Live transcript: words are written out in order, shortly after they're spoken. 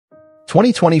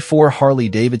2024 Harley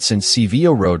Davidson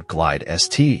CVO Road Glide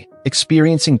ST,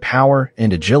 experiencing power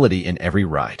and agility in every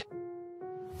ride.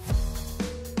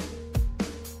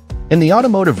 In the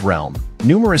automotive realm,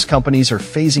 numerous companies are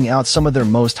phasing out some of their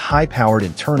most high-powered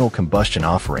internal combustion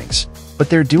offerings, but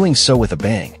they're doing so with a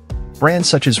bang. Brands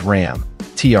such as Ram,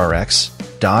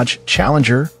 TRX, Dodge,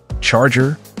 Challenger,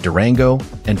 Charger, Durango,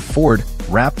 and Ford,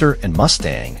 Raptor, and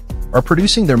Mustang are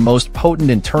producing their most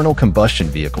potent internal combustion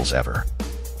vehicles ever.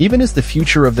 Even as the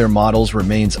future of their models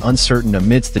remains uncertain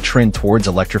amidst the trend towards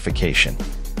electrification.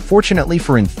 Fortunately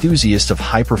for enthusiasts of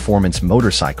high-performance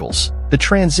motorcycles, the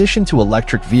transition to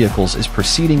electric vehicles is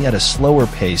proceeding at a slower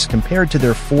pace compared to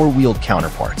their four-wheeled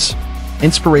counterparts.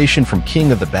 Inspiration from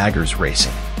King of the Baggers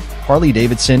Racing, Harley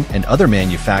Davidson and other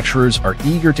manufacturers are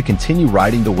eager to continue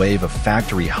riding the wave of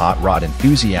factory hot rod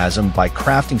enthusiasm by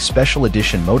crafting special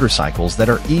edition motorcycles that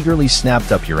are eagerly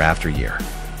snapped up year after year.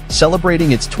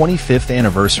 Celebrating its 25th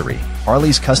anniversary,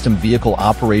 Harley's custom vehicle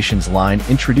operations line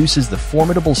introduces the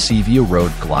formidable CVO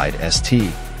Road Glide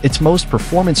ST, its most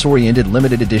performance-oriented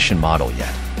limited edition model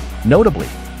yet. Notably,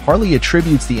 Harley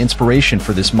attributes the inspiration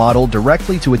for this model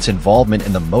directly to its involvement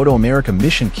in the Moto America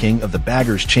Mission King of the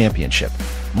Baggers Championship,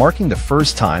 marking the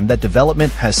first time that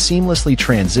development has seamlessly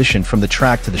transitioned from the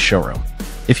track to the showroom.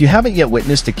 If you haven't yet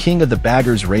witnessed a King of the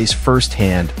Baggers race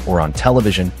firsthand or on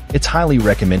television, it's highly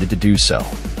recommended to do so.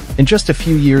 In just a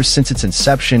few years since its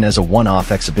inception as a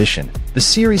one-off exhibition, the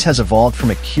series has evolved from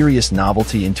a curious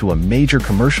novelty into a major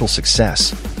commercial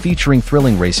success, featuring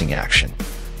thrilling racing action.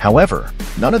 However,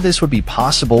 none of this would be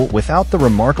possible without the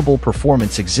remarkable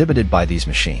performance exhibited by these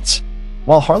machines.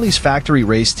 While Harley's factory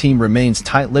race team remains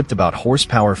tight-lipped about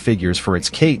horsepower figures for its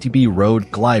KTB Road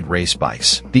Glide race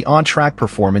bikes, the on-track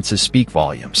performances speak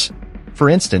volumes. For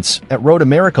instance, at Road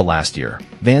America last year,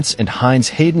 Vance and Heinz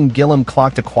Hayden Gillum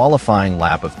clocked a qualifying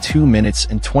lap of 2 minutes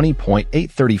and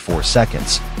 20.834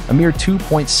 seconds, a mere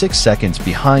 2.6 seconds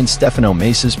behind Stefano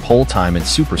Mace's pole time in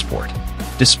Supersport.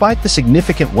 Despite the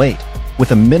significant weight,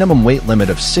 with a minimum weight limit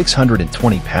of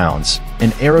 620 pounds,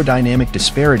 and aerodynamic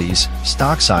disparities,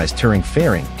 stock-size touring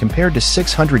fairing compared to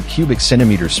 600 cubic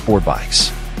centimeters sport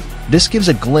bikes. This gives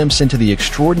a glimpse into the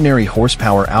extraordinary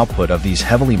horsepower output of these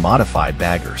heavily modified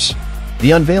baggers.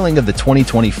 The unveiling of the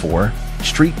 2024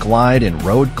 Street Glide and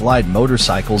Road Glide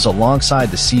motorcycles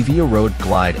alongside the CVO Road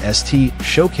Glide ST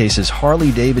showcases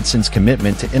Harley Davidson's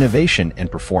commitment to innovation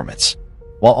and performance.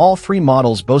 While all three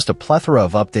models boast a plethora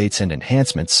of updates and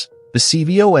enhancements, the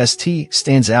CVO ST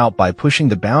stands out by pushing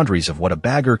the boundaries of what a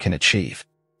bagger can achieve.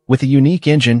 With a unique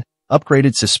engine,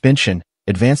 upgraded suspension,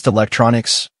 advanced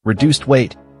electronics, reduced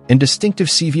weight, and distinctive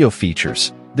CVO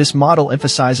features, this model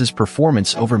emphasizes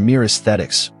performance over mere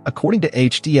aesthetics, according to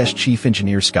HDS Chief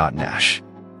Engineer Scott Nash.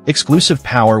 Exclusive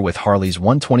power with Harley's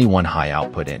 121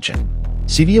 high-output engine.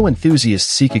 CVO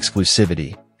enthusiasts seek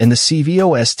exclusivity, and the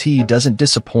CVO ST doesn't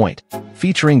disappoint,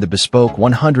 featuring the bespoke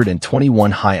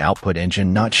 121 high-output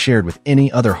engine not shared with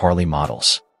any other Harley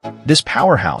models. This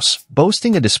powerhouse,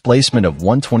 boasting a displacement of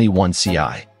 121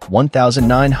 CI,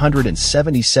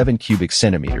 1,977 cubic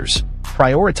centimeters,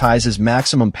 prioritizes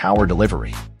maximum power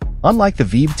delivery. Unlike the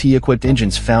VVT-equipped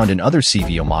engines found in other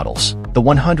CVO models, the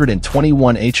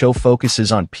 121 HO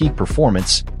focuses on peak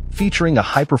performance, featuring a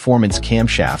high-performance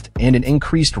camshaft and an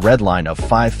increased redline of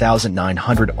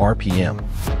 5,900 RPM.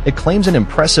 It claims an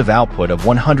impressive output of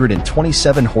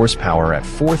 127 horsepower at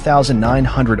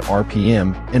 4,900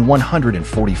 RPM and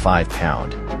 145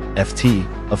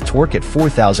 pound-ft of torque at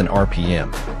 4,000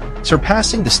 RPM,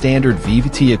 surpassing the standard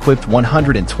VVT-equipped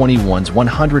 121's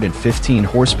 115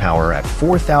 horsepower at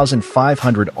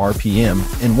 4,500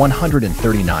 RPM and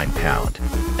 139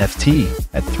 pound-ft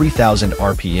at 3,000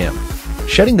 RPM.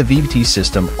 Shedding the VVT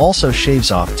system also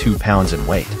shaves off 2 pounds in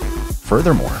weight.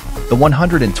 Furthermore, the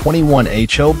 121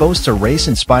 HO boasts a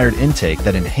race-inspired intake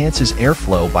that enhances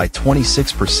airflow by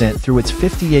 26% through its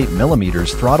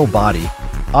 58mm throttle body,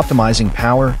 optimizing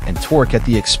power and torque at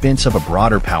the expense of a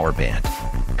broader power band.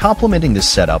 Complementing this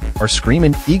setup are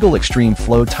Screamin' Eagle Extreme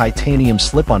Flow titanium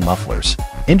slip-on mufflers,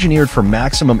 engineered for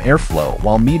maximum airflow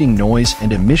while meeting noise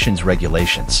and emissions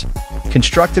regulations.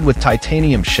 Constructed with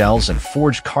titanium shells and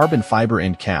forged carbon fiber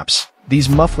end caps, these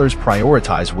mufflers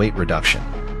prioritize weight reduction.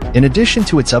 In addition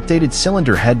to its updated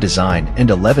cylinder head design and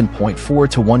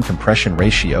 11.4:1 compression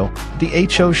ratio, the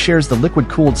HO shares the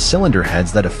liquid-cooled cylinder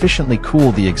heads that efficiently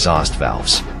cool the exhaust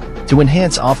valves. To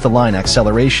enhance off-the-line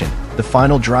acceleration, the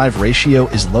final drive ratio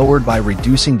is lowered by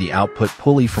reducing the output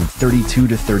pulley from 32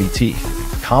 to 30 T,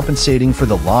 compensating for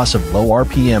the loss of low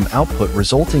RPM output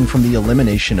resulting from the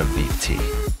elimination of VVT.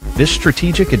 This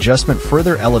strategic adjustment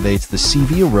further elevates the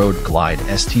CVO Road Glide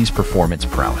ST's performance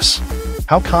prowess.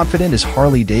 How confident is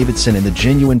Harley Davidson in the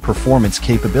genuine performance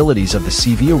capabilities of the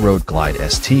CVO Road Glide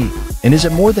ST? And is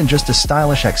it more than just a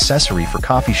stylish accessory for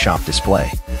coffee shop display?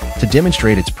 To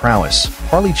demonstrate its prowess,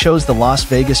 Harley chose the Las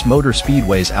Vegas Motor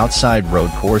Speedway's outside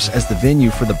road course as the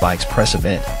venue for the bike's press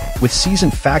event, with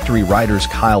seasoned factory riders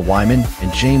Kyle Wyman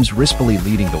and James Rispoli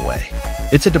leading the way.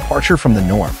 It's a departure from the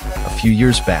norm. A few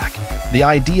years back, the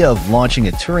idea of launching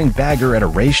a touring bagger at a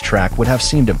racetrack would have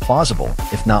seemed implausible,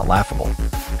 if not laughable.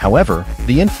 However,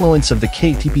 the influence of the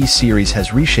KTP series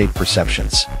has reshaped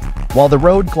perceptions. While the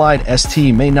Road Glide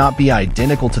ST may not be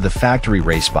identical to the factory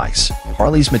race bikes,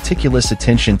 Harley's meticulous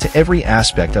attention to every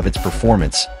aspect of its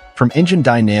performance, from engine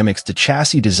dynamics to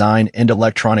chassis design and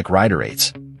electronic rider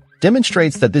aids,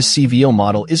 demonstrates that this CVO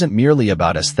model isn't merely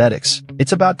about aesthetics,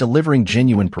 it's about delivering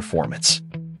genuine performance.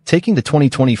 Taking the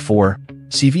 2024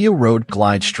 CVO Road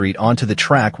Glide Street onto the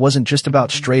track wasn't just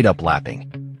about straight-up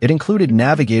lapping. It included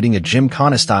navigating a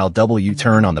Gymkhana-style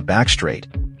W-turn on the back straight,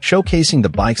 showcasing the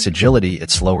bike's agility at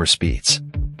slower speeds.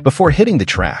 Before hitting the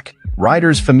track,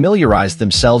 riders familiarized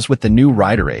themselves with the new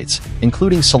rider aids,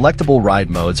 including selectable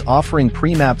ride modes offering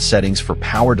pre-mapped settings for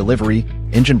power delivery,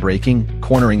 engine braking,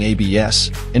 cornering ABS,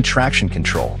 and traction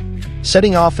control.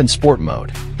 Setting off in sport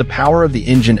mode, the power of the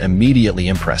engine immediately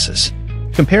impresses.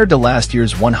 Compared to last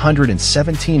year's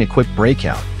 117 equipped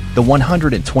Breakout, the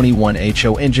 121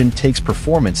 HO engine takes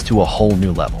performance to a whole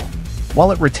new level.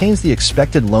 While it retains the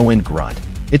expected low-end grunt,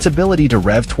 its ability to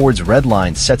rev towards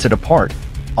redline sets it apart,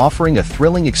 offering a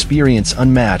thrilling experience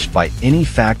unmatched by any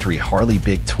factory Harley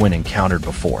Big Twin encountered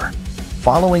before.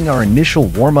 Following our initial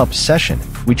warm-up session,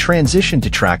 we transitioned to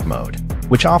track mode,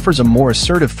 which offers a more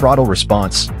assertive throttle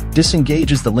response,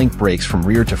 disengages the link brakes from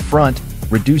rear to front,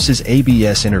 reduces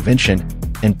ABS intervention,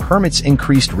 and permits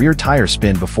increased rear tire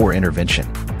spin before intervention.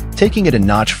 Taking it a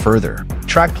notch further,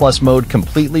 Track Plus mode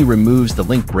completely removes the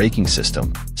link braking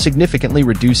system, significantly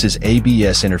reduces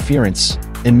ABS interference,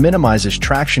 and minimizes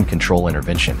traction control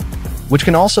intervention, which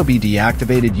can also be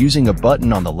deactivated using a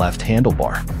button on the left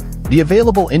handlebar. The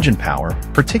available engine power,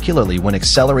 particularly when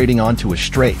accelerating onto a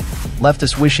straight, left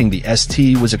us wishing the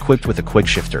ST was equipped with a quick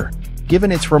shifter,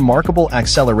 given its remarkable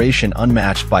acceleration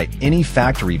unmatched by any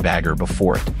factory bagger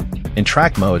before it. In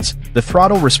track modes, the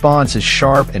throttle response is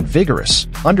sharp and vigorous,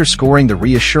 underscoring the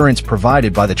reassurance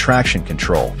provided by the traction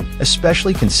control,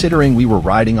 especially considering we were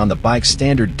riding on the bike's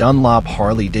standard Dunlop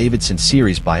Harley Davidson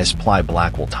Series Bias Ply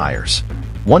Blackwell tires.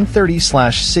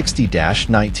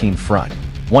 130/60-19 front,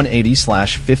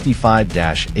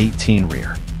 180/55-18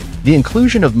 rear. The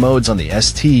inclusion of modes on the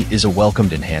ST is a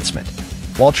welcomed enhancement.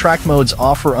 While track modes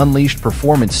offer unleashed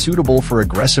performance suitable for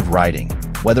aggressive riding,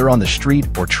 whether on the street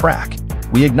or track,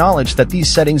 we acknowledge that these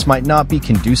settings might not be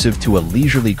conducive to a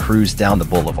leisurely cruise down the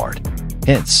boulevard.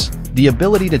 Hence, the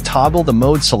ability to toggle the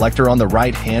mode selector on the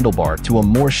right handlebar to a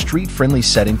more street-friendly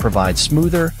setting provides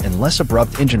smoother and less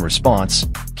abrupt engine response,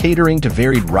 catering to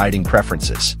varied riding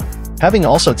preferences. Having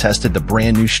also tested the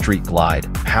brand-new Street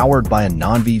Glide, powered by a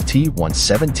non-VT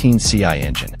 117 CI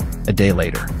engine, a day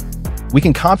later, we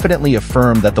can confidently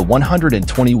affirm that the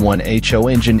 121 HO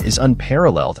engine is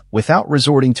unparalleled without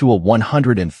resorting to a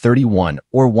 131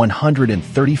 or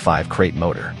 135 crate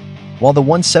motor. While the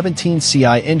 117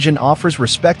 CI engine offers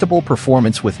respectable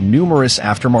performance with numerous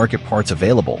aftermarket parts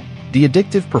available, the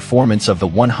addictive performance of the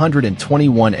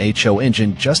 121 HO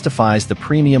engine justifies the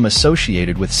premium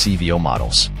associated with CVO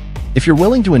models. If you're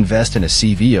willing to invest in a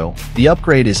CVO, the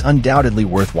upgrade is undoubtedly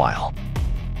worthwhile.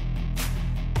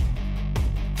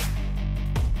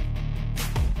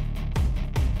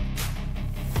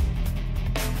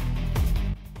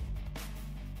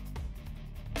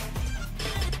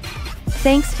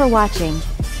 Thanks for watching.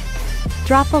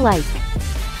 Drop a like,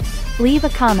 leave a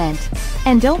comment,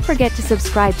 and don't forget to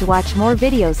subscribe to watch more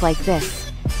videos like this.